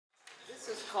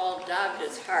called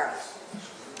Dagda's Harp,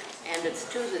 and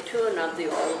it's to the tune of the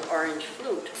old orange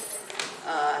flute,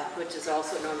 which is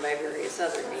also known by various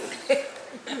other names.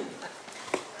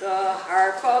 The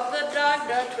harp of the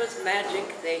Dagda, 'twas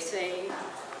magic, they say.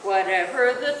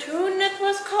 Whatever the tune it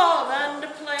was called on to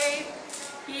play,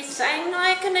 he sang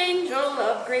like an angel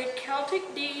of great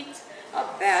Celtic deeds,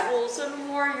 of battles and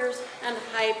warriors and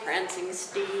high prancing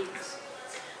steeds.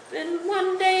 Then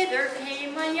one day there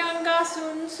came a young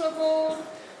gossoon so bold,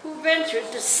 who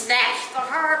ventured to snatch the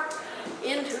harp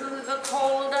into the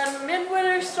cold on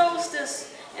midwinter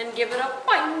solstice and give it a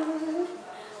boing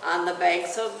on the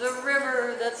banks of the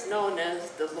river that's known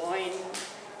as the Boyne.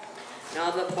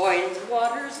 Now the Boyne's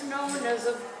water's known as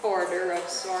a border of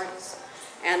sorts,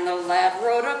 and the lad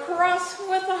rode across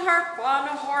with a harp on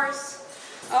a horse.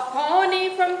 A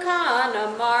pony from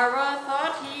Connemara,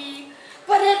 thought he,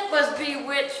 but it was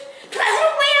bewitched. 'Twas a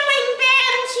wailing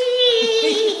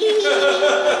banshee.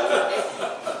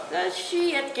 The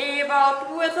she it gave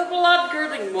out with a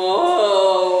blood-curdling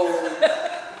moan,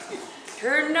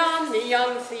 turned on the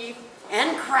young thief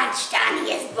and crunched on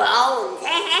his bones.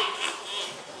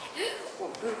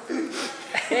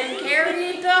 Then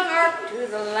carried the harp to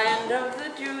the land of the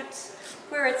Jutes,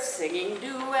 where it's singing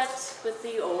duets with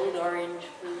the old orange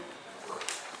flute.